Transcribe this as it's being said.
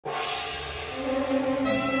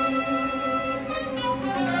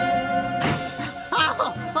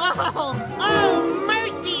Oh,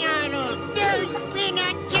 mercy, Arnold! There's been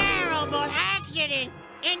a terrible accident!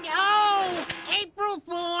 And oh, April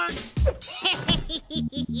Fool's!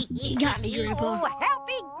 You got me, Grandpa. Oh,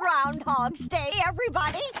 happy Groundhog's Day,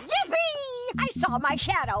 everybody! Yippee! I saw my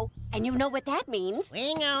shadow. And you know what that means?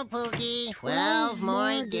 We know, Pookie. 12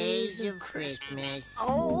 more days of Christmas.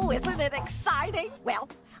 Oh, isn't it exciting? Well,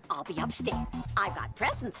 I'll be upstairs. I've got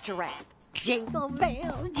presents to wrap. Jingle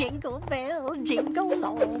bells, jingle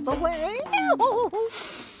all the way.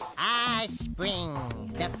 Ah, spring.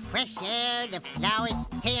 The fresh air, the flowers.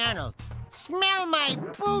 Hey, Arnold, smell my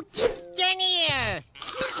boots. Denier.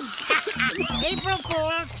 April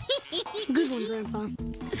Fool's. Good one, Grandpa.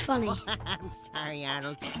 Funny. I'm sorry,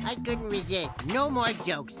 Arnold. I couldn't resist. No more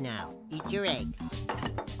jokes now. Eat your egg.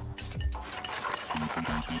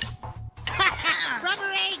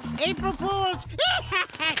 Rubber eggs! April Fools!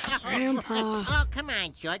 Grandpa. Oh, come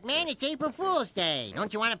on, short man. It's April Fool's Day.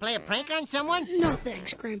 Don't you want to play a prank on someone? No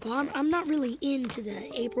thanks, Grandpa. I'm not really into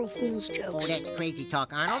the April Fool's jokes. Oh, that's crazy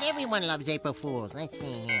talk, Arnold. Everyone loves April Fools. Let's see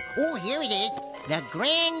here. Oh, here it is. The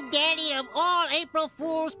granddaddy of all April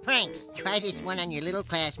Fool's pranks. Try this one on your little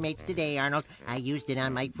classmates today, Arnold. I used it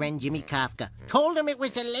on my friend Jimmy Kafka. Told him it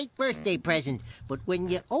was a late birthday present. But when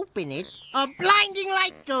you open it, a blinding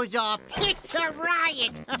light goes off. It's a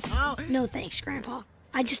riot. No thanks, Grandpa.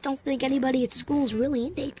 I just don't think anybody at school's really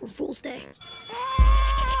into April Fool's Day.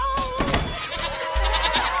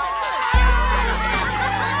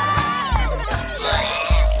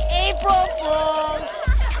 April Fools!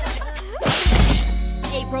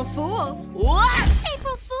 April Fools. What?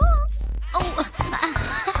 April Fools. Oh,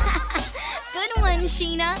 good one,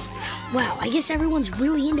 Sheena. Wow, I guess everyone's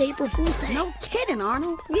really into April Fool's Day. No kidding,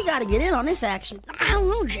 Arnold. We gotta get in on this action. I don't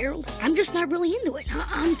know, Gerald. I'm just not really into it.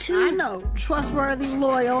 I'm too... I know. Trustworthy,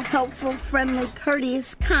 loyal, helpful, friendly,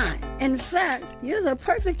 courteous, kind. In fact, you're the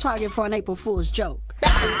perfect target for an April Fool's joke.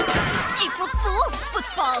 April Fool's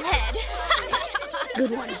football head.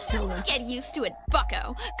 Good one, Helga. Get used to it,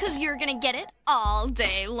 bucko, because you're going to get it all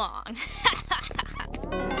day long.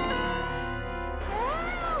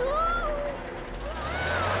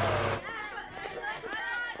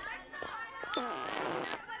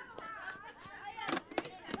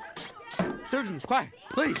 Students, quiet.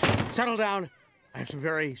 Please, settle down. I have some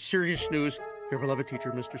very serious news. Your beloved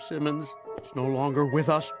teacher, Mr. Simmons, is no longer with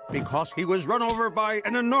us because he was run over by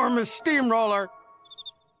an enormous steamroller.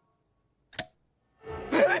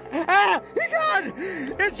 Ah! He gone!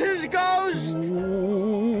 It's his ghost!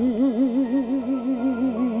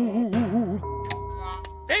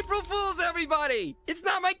 April Fools, everybody! It's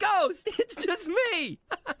not my ghost! It's just me!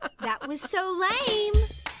 That was so lame.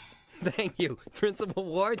 Thank you, Principal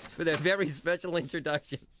Wards, for that very special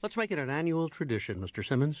introduction. Let's make it an annual tradition, Mr.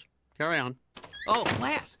 Simmons. Carry on. Oh,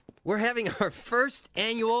 class, we're having our first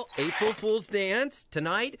annual April Fool's Dance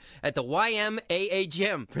tonight at the YMAA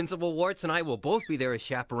gym. Principal Wards and I will both be there as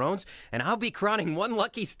chaperones, and I'll be crowning one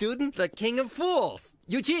lucky student the King of Fools.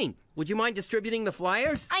 Eugene, would you mind distributing the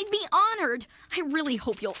flyers? I'd be honored. I really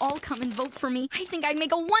hope you'll all come and vote for me. I think I'd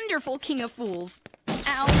make a wonderful King of Fools.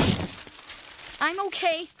 Ow. I'm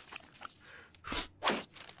okay.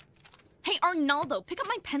 Hey, Arnaldo, pick up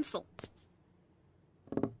my pencil.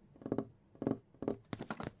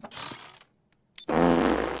 Arnold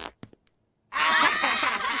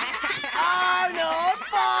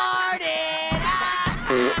farted!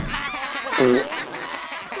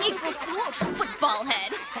 April Fool's football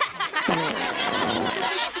head.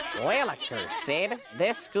 Willikers, Sid.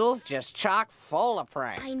 This school's just chock full of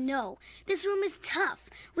pranks. I know. This room is tough.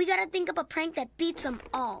 We gotta think up a prank that beats them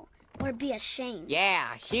all. Or be ashamed.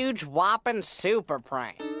 Yeah, huge whopping super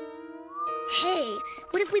prank. Hey,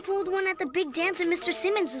 what if we pulled one at the big dance that Mr.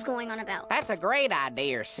 Simmons was going on about? That's a great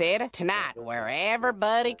idea, Sid. Tonight, where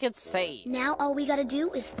everybody could see. Now all we gotta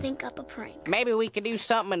do is think up a prank. Maybe we could do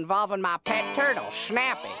something involving my pet turtle,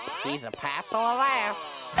 Snappy. He's a pass of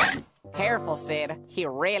laughs. Careful, Sid. He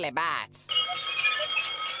really bites.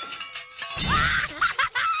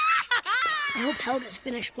 I hope Helga's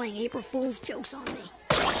finished playing April Fool's jokes on me.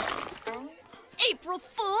 April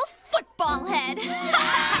Fool's football head. Look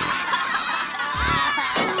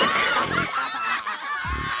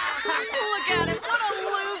at him, what a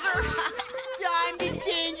loser. Time to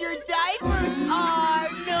change your diaper,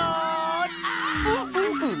 Arnold!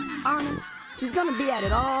 Arnold, she's gonna be at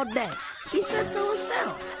it all day. She said so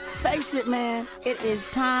herself. Face it, man. It is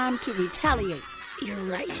time to retaliate. You're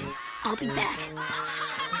right. I'll be back.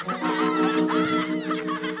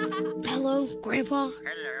 Hello, Grandpa?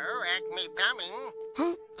 Hello, Acme Plumbing.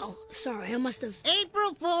 Huh? Oh, sorry, I must have...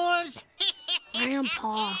 April Fools!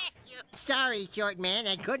 Grandpa. sorry, short man.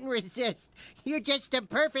 I couldn't resist. You're just a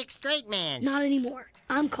perfect straight man. Not anymore.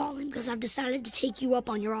 I'm calling because I've decided to take you up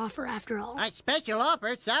on your offer after all. A special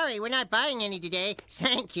offer? Sorry, we're not buying any today.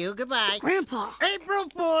 Thank you. Goodbye. Grandpa! April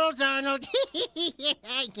Fools, Arnold.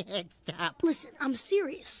 I can't stop. Listen, I'm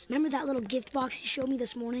serious. Remember that little gift box you showed me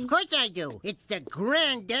this morning? Of course I do. It's the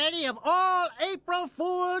granddaddy of all April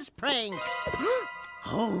Fools pranks.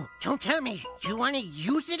 Oh, don't tell me. You want to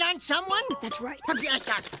use it on someone? That's right.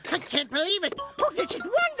 I can't believe it. Oh, this is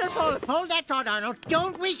wonderful. Hold that thought, Arnold.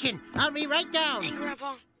 Don't weaken. I'll be right down. Hey,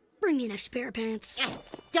 Grandpa. Bring me an extra pair of pants.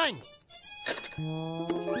 Done.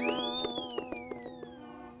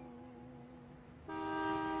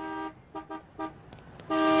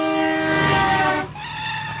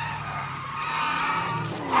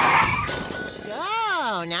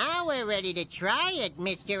 So, now we're ready to try it,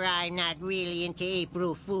 Mr. I'm not really into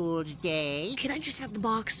April Fool's Day. Can I just have the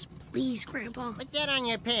box, please, Grandpa? What's that on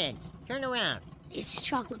your pants? Turn around. It's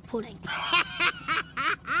chocolate pudding. Oh,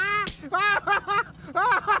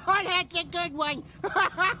 that's a good one.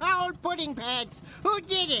 Old pudding pants. Who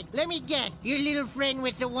did it? Let me guess. Your little friend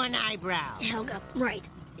with the one eyebrow. Helga, right.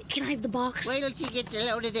 Can I have the box? Wait till she gets a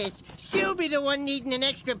load of this. She'll be the one needing an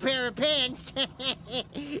extra pair of pants.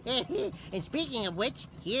 And speaking of which,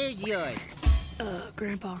 here's yours.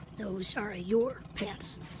 Grandpa, those are your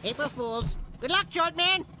pants. April Fools. Good luck, short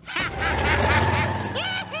man.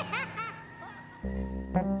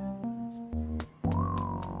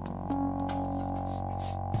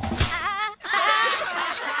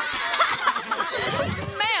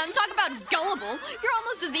 Man, talk about gullible. You're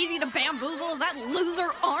almost as easy to bamboozle as that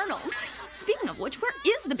loser Arnold. Speaking of which, where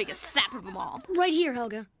is the biggest sap of them all? Right here,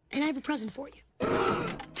 Helga. And I have a present for you.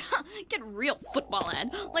 Get real, football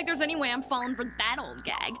head. Like there's any way I'm falling for that old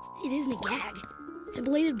gag. It isn't a gag. It's a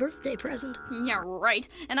belated birthday present. Yeah, right.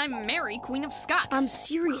 And I'm Mary, Queen of Scots. I'm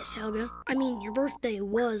serious, Helga. I mean, your birthday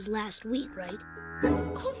was last week, right?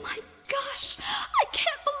 Oh my gosh! I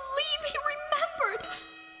can't believe he remembered!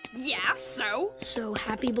 Yeah, so? So,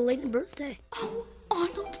 happy belated birthday. Oh,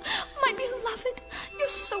 Arnold, my beloved, you're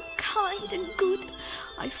so kind and good.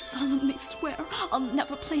 I solemnly swear I'll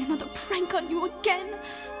never play another prank on you again.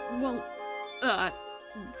 Well,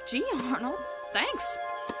 gee, Arnold, thanks.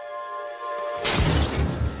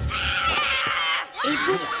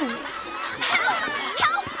 April Fools. Help!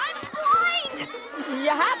 Help! I'm blind! You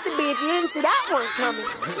have to be if you didn't see that one coming.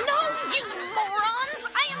 No, you morons!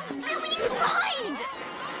 I am really blind!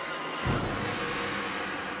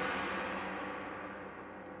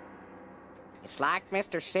 It's like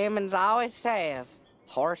Mr. Simmons always says,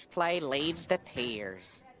 horseplay leads to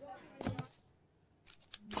tears.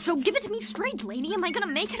 So give it to me straight, lady. Am I gonna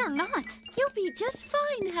make it or not? You'll be just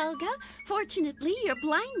fine, Helga. Fortunately, your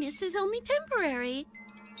blindness is only temporary.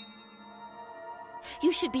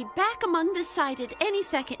 You should be back among the sighted any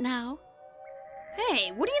second now.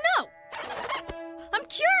 Hey, what do you know? I'm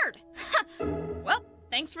cured! Well,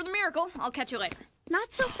 thanks for the miracle. I'll catch you later.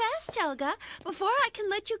 Not so fast, Helga. Before I can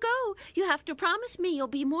let you go, you have to promise me you'll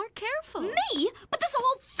be more careful. Me? But this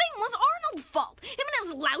whole thing was Arnold's fault. Him and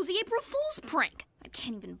his lousy April Fool's prank. I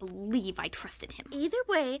can't even believe I trusted him. Either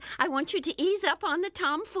way, I want you to ease up on the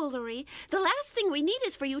tomfoolery. The last thing we need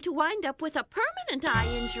is for you to wind up with a permanent eye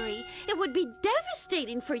injury. It would be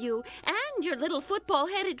devastating for you and your little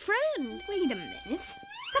football-headed friend. Wait a minute. That's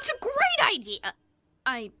a great idea.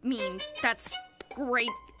 I mean, that's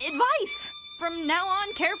great advice. From now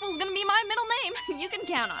on, Careful's gonna be my middle name. You can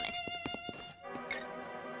count on it.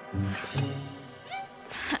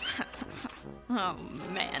 Oh,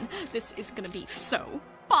 man. This is gonna be so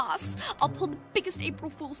boss. I'll pull the biggest April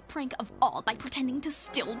Fool's prank of all by pretending to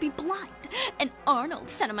still be blind. And Arnold,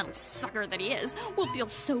 sentimental sucker that he is, will feel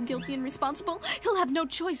so guilty and responsible, he'll have no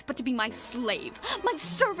choice but to be my slave, my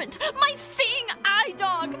servant, my seeing eye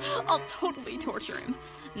dog. I'll totally torture him.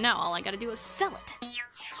 Now all I gotta do is sell it.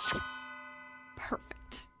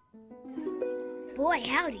 Perfect. Boy,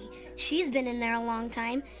 howdy. She's been in there a long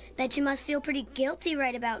time. Bet you must feel pretty guilty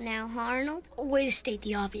right about now, huh, Arnold? Way to state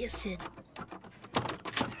the obvious, Sid.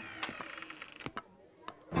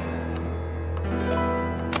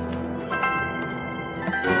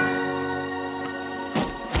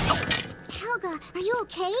 Helga, are you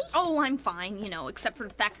okay? Oh, I'm fine, except for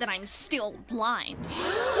the fact that I'm still blind.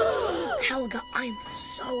 Helga, I'm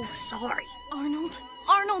so sorry. Arnold,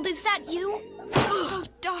 is that you? It's so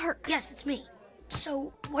dark. Yes, it's me.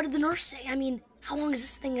 So, what did the nurse say? I mean, how long is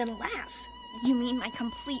this thing gonna last? You mean my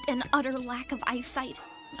complete and utter lack of eyesight?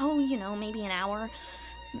 Oh, maybe an hour,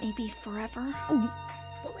 maybe forever.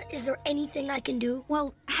 Well, is there anything I can do?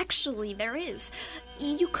 Well, actually, there is.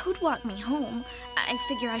 You could walk me home. I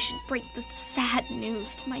figure I should break the sad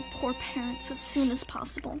news to my poor parents as soon as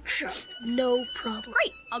possible. Sure, no problem.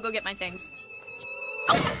 Great! I'll go get my things.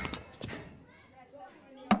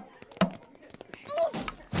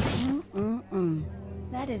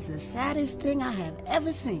 That is the saddest thing I have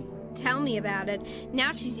ever seen. Tell me about it.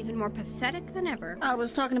 Now she's even more pathetic than ever. I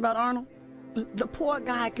was talking about Arnold. The poor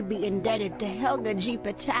guy could be indebted to Helga G.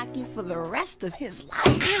 Pataki for the rest of his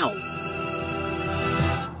life. Ow!